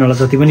चाहिँ गरिदिनु होला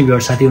जति पनि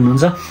भेट साथी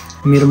हुनुहुन्छ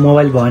मेरो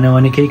मोबाइल भएन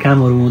भने केही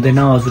कामहरू हुँदैन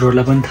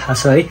हजुरहरूलाई पनि थाहा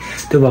छ है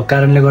त्यो भएको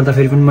कारणले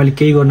गर्दाखेरि पनि मैले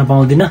केही गर्न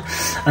पाउँदिनँ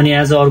अनि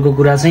आज अर्को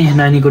कुरा चाहिँ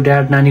नानीको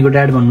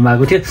ड्याड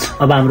भन्नुभएको थियो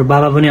अब हाम्रो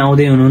बाबा पनि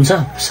आउँदै हुनुहुन्छ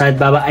सायद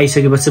बाबा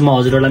आइसकेपछि म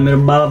हजुरहरूलाई मेरो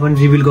बाबा पनि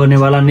रिभिल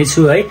गर्नेवाला नै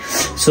छु है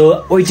सो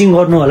वेटिङ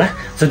गर्नु होला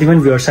जति पनि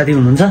भेट साथी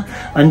हुनुहुन्छ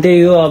अनि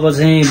त्यही हो अब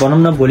चाहिँ भनौँ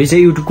न भोलि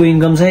चाहिँ युट्युबको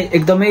इन्कम चाहिँ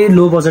एकदमै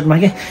लो बजेटमा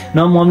के न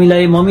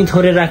मम्मी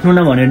थोरै राख्नु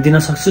न भनेर दिन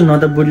सक्छु न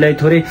त बुढीलाई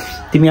थोरै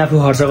तिमी आफू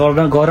खर्च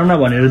गर न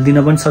भनेर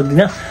दिन पनि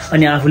सक्दिनँ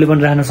अनि आफूले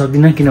पनि राख्न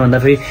सक्दिनँ किन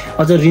भन्दाखेरि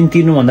अझ ऋण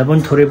तिर्नुभन्दा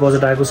पनि थोरै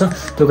बजेट आएको छ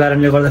त्यो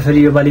कारणले गर्दाखेरि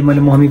योपालि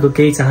मैले मम्मीको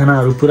केही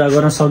चाहनाहरू पुरा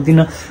गर्न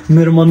सक्दिनँ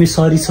मेरो मम्मी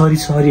सरी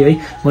है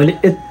मैले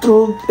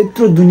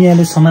यत्रो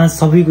दुनियाँले समाज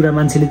सबै कुरा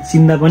मान्छेले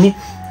चिन्दा पनि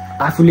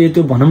आफूले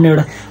त्यो भनौँ न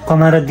एउटा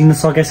कमाएर दिन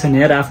सकेको छैन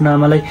यार आफ्नो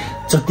आमालाई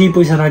जति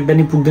पैसा राख्दा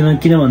नि पुग्दैन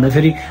किन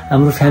भन्दाखेरि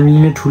हाम्रो फ्यामिली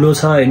नै ठुलो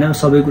छ होइन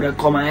सबै कुरा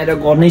कमाएर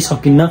गर्नै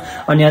सकिन्न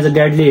अनि आज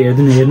ड्याडीले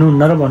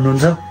हेर्नुहुन्न र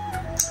भन्नुहुन्छ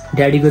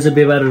ड्याडीको चाहिँ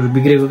व्यवहारहरू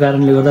बिग्रेको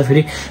कारणले गर्दा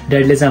फेरि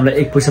ड्याडीले चाहिँ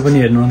हामीलाई एक पैसा पनि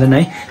हेर्नु हुँदैन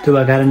है। त्यो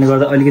भएको कारणले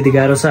गर्दा अलिकति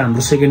गाह्रो छ।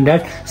 हाम्रो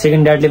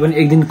सेकेन्ड ड्याडले पनि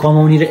एक दिन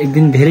कमाउने र एक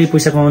दिन धेरै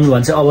पैसा कमाउनु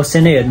भने चाहिँ अवश्य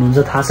नै हेर्नुहुन्छ,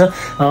 थाहा छ।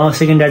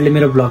 सेकेन्ड ड्याडले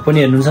मेरो भ्लग पनि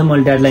हेर्नुहुन्छ।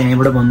 मैले ड्याडलाई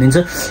यहीँबाट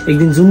भनिदिन्छु, एक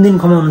दिन जुन दिन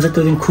कमाउनुहुन्छ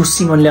त्यो दिन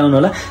खुसी मनले आउनु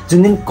होला। जुन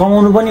दिन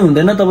कमाउनु पनि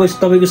हुँदैन,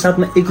 तपाईँको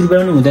साथमा 1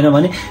 रुपियाँ पनि हुँदैन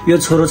भने यो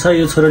छोरो छ,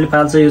 यो छोरोले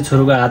पाल्छ, यो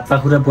छोरोको हात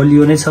पाखुरा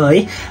बलियो नै छ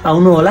है,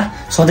 आउनु होला।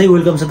 सधैँ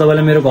वेलकम छ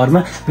तपाईँलाई मेरो घरमा।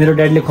 मेरो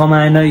ड्याडीले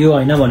कमाएन यो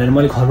होइन भनेर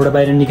मैले घरबाट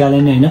बाहिर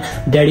निकालेन होइन,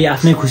 ड्याडी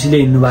आफ्नै खुसीले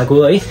हिँड्नु भएको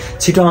है।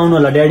 छिटो आउनु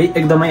होला ड्याडी,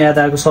 एकदमै याद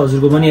आएको छ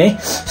हजुरको पनि है।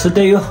 सो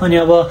त्यही हो। अनि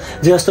अब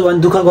जे जस्तो भने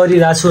दुःख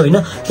गरिरहेको छु होइन।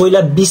 पहिला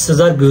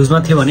 20,000 भ्युजमा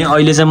थियो भने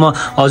अहिले चाहिँ म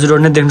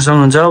हजुरहरू नै देख्न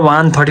सक्नुहुन्छ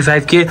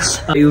 135K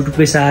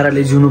युट्युबकै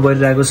सहाराले जिउनु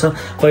परिरहेको छ।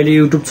 कहिले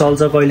युट्युब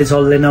चल्छ कहिले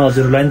चल्दैन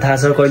हजुरहरूलाई पनि थाहा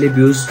छ, कहिले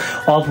भ्युज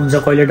अप हुन्छ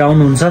कहिले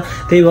डाउन हुन्छ।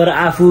 त्यही भएर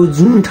आफू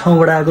जुन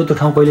ठाउँबाट आएको त्यो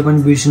ठाउँ कहिले पनि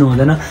बिर्सिनु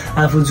हुँदैन।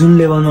 आफू जुन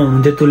लेभलमा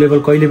हुनुहुन्थ्यो त्यो लेभल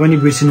कहिले पनि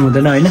बिर्सिनु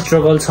हुँदैन होइन।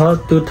 स्ट्रगल छ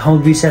त्यो ठाउँ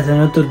बिर्सिएको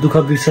छैन, त्यो दुःख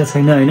बिर्सिएको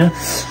छैन होइन।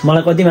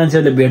 मलाई कति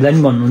मान्छेहरूले भेट्दा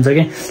पनि भन्नुहुन्छ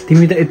कि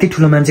तिमी त यति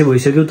ठुलो मान्छे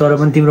भइसक्यौ तर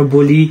पनि तिम्रो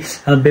बोली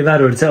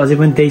व्यवहारहरू चाहिँ अझै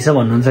पनि त्यही छ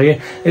भन्नुहुन्छ कि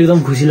एकदम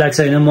खुसी लाग्छ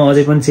होइन। म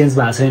अझै पनि चेन्ज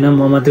भएको छैन,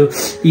 ममा त्यो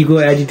इगो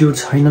एटिट्युड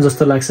छैन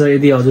जस्तो लाग्छ।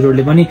 यदि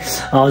हजुरहरूलाई पनि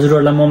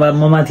हजुरहरूलाई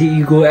ममाथि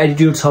इगो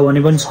एटिट्युड छ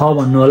भने पनि छ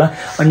भन्नु होला।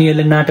 अनि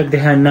यसले नाटक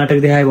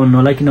देखायो भन्नु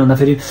होला, किन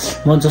भन्दाखेरि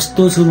म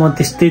जस्तो छु म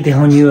त्यस्तै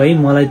देखाउने हो है।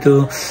 मलाई त्यो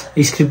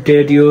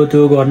स्क्रिप्टेड यो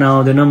त्यो गर्न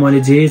आउँदैन, मैले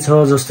जे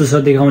छ जस्तो छ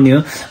देखाउने हो।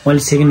 मैले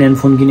सेकेन्ड ह्यान्ड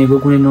फोन किनेको,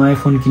 कुनै नयाँ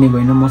फोन किनेको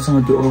होइन,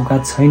 मसँग त्यो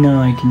औकात छैन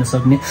किन्न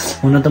सक्ने।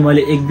 हुन त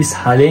मैले 1-20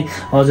 हालेँ,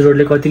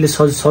 हजुरहरूले कतिले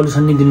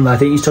सल्युसन नि दिनुभएको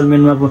थियो,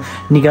 इन्स्टलमेन्टमा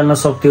निकाल्न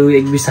सक्थ्यो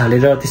 1-20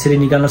 हालेर त्यसरी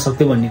निकाल्न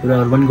सक्थ्यो भन्ने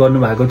कुराहरू पनि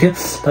गर्नुभएको थियो।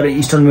 तर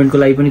इन्स्टलमेन्टको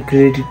लागि पनि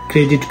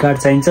क्रेडिट कार्ड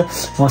चाहिन्छ,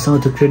 मसँग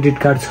त्यो क्रेडिट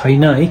कार्ड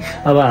छैन है।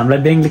 अब हामीलाई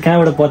ब्याङ्कले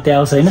कहाँबाट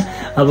पत्याउँछ होइन।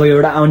 अब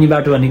एउटा आउने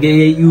बाटो भनेको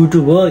यही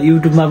युट्युब हो।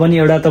 युट्युबमा पनि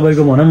एउटा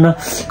तपाईँको भनौँ न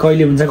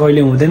कहिले हुन्छ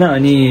कहिले हुँदैन।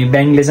 अनि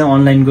ब्याङ्कले चाहिँ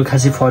अनलाइनको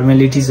खासै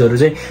फर्मेलिटिजहरू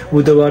चाहिँ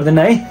उ त्यो गर्दैन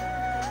है।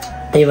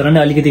 त्यही भएर नै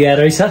अलिकति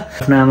गाह्रो छ।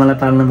 आफ्नो आमालाई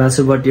पाल्न पाएको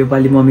छु, बट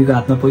योपालि मम्मीको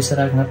हातमा पैसा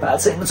राख्न पाएको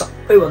छैन।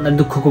 सबैभन्दा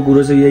दुःखको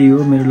कुरो चाहिँ यही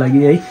हो मेरो लागि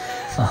है।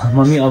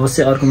 मम्मी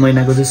अवश्य अर्को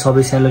महिनाको चाहिँ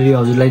सबै स्यालेरी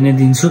हजुरलाई नै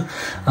दिन्छु।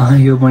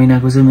 यो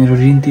महिनाको चाहिँ मेरो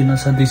ऋण तिर्न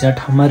छ, 2-4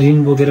 ठाउँमा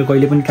ऋण बोकेर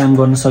कहिले पनि काम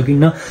गर्न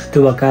सकिन्न।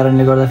 त्यो भएको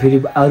कारणले गर्दा फेरि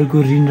अरूको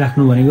ऋण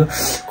राख्नु भनेको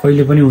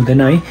कहिले पनि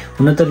हुँदैन है।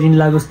 हुन त ऋण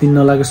लागोस् दिन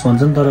नलागोस्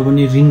भन्छन्, तर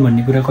पनि ऋण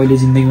भन्ने कुरा कहिले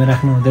जिन्दगीमा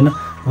राख्नु हुँदैन।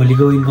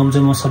 भोलिको इन्कम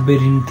चाहिँ म सबै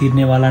ऋण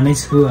तिर्नेवाला नै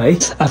छु है।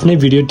 आफ्नै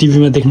भिडियो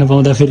टिभीमा देख्न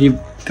पाउँदा फेरि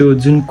त्यो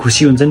जुन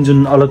खुसी हुन्छ नि,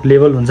 जुन अलग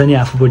लेभल हुन्छ नि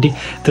आफूपट्टि,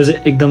 त्यो चाहिँ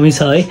एकदमै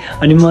छ है।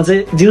 अनि म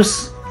चाहिँ जोस्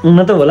हुन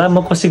त होला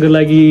म कसैको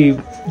लागि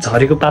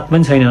झरेको पात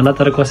पनि छैन होला,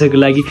 तर कसैको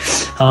लागि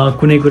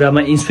कुनै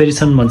कुरामा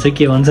इन्सपिरेसन भन्छ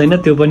के भन्छ होइन,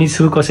 त्यो पनि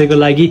छु। कसैको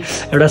लागि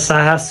एउटा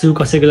साहस छु,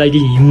 कसैको लागि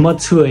हिम्मत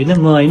छु होइन।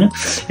 म होइन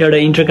एउटा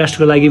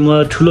इन्टरकास्टको लागि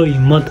म ठुलो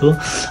हिम्मत हो।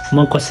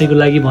 म कसैको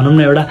लागि भनौँ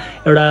न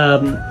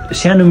एउटा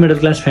सानो मिडल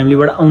क्लास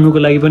फ्यामिलीबाट आउनुको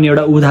लागि पनि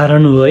एउटा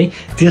उदाहरण हो है।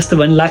 त्यस्तो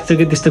भने लाग्छ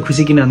कि त्यस्तो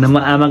खुसी किन भन्दा म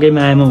आमाकै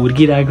मायामा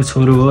हुर्किरहेको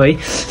छोरो हो है।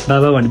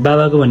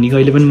 बाबाको भन्ने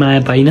कहिले पनि माया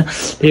पाइनँ,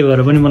 त्यही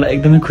भएर पनि मलाई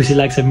एकदमै खुसी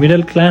लाग्छ।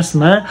 मिडल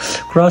क्लासमा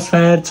क्रस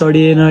फायर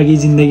चढिएन कि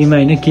जिन्दगीमा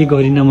होइन, के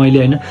गरिनँ मैले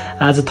होइन।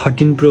 आज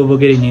 13 प्रो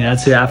बोकेर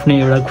हिँडिरहेको छु, आफ्नै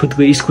एउटा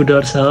खुदको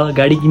स्कुटर छ,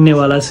 गाडी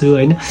किन्नेवाला छु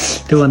होइन।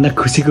 त्योभन्दा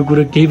खुसीको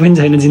कुरो केही पनि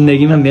छैन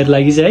जिन्दगीमा मेरो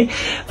लागि चाहिँ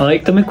है।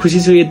 एकदमै खुसी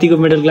छु। यतिको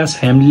मिडल क्लास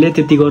फ्यामिलीले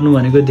त्यति गर्नु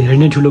भनेको धेरै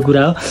नै ठुलो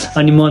कुरा हो।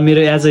 अनि म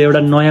मेरो एज एउटा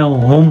नयाँ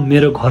होम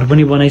मेरो घर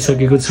पनि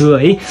बनाइसकेको छु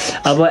है।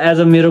 अब एज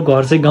मेरो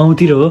घर चाहिँ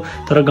गाउँतिर हो,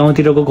 तर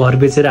गाउँतिरको घर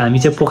बेचेर हामी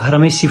चाहिँ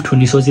पोखरामै सिफ्ट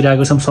हुने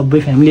सोचिरहेको छौँ सबै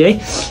फ्यामिली है।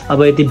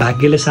 अब यति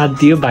भाग्यले साथ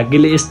दियो,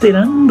 भाग्यले यस्तै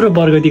राम्रो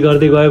प्रगति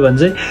गर्दै गयो भने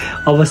चाहिँ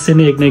अवश्य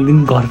नै एक न एक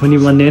दिन घर पनि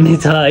बन्ने नै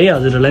छ है।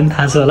 हजुरहरूलाई पनि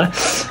थाहा छ होला,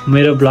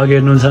 मेरो ब्लग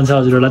हेर्नुहुन्छ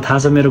हजुरहरूलाई थाहा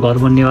छ मेरो घर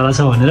बन्नेवाला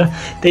छ भनेर।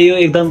 त्यही हो,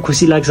 एकदम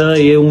खुसी लाग्छ।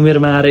 यो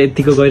उमेरमा आएर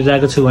यतिको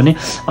गरिरहेको छु भने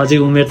अझै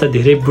उमेर त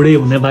धेरै बुढै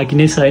हुने बाँकी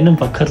नै छ होइन।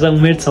 भर्खर त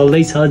उमेर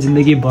चल्दैछ,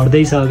 जिन्दगी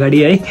बढ्दैछ अगाडि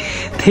है।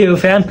 त्यही हो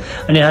फ्यान।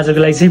 अनि आजको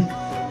लागि चाहिँ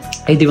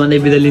यति भन्दै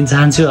बिदा लिन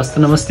चाहन्छु। हस्त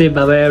नमस्ते,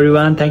 by by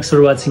everyone, thanks for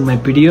watching my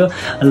video,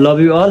 love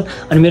you all.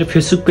 अनि मेरो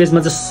फेसबुक पेजमा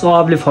चाहिँ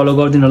सबले फलो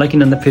गरिदिनु होला, किन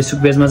भन्दा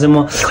फेसबुक पेजमा चाहिँ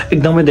म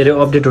एकदमै धेरै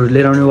अपडेटहरू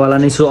लिएर आउनेवाला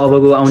नै छु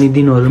अबको आउने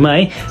दिनहरूमा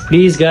है।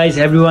 Please guys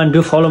everyone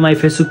do follow my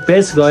Facebook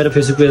page. गएर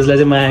फेसबुक पेजलाई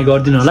चाहिँ माया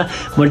गरिदिनु होला,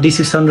 म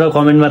डिस्क्रिप्सन र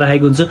कमेन्टमा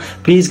राखेको हुन्छु।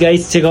 प्लिज गाइज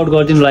चेकआउट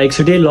गरिदिनु होला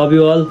एकचोटि। Love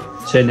you all,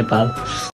 Jay Nepal.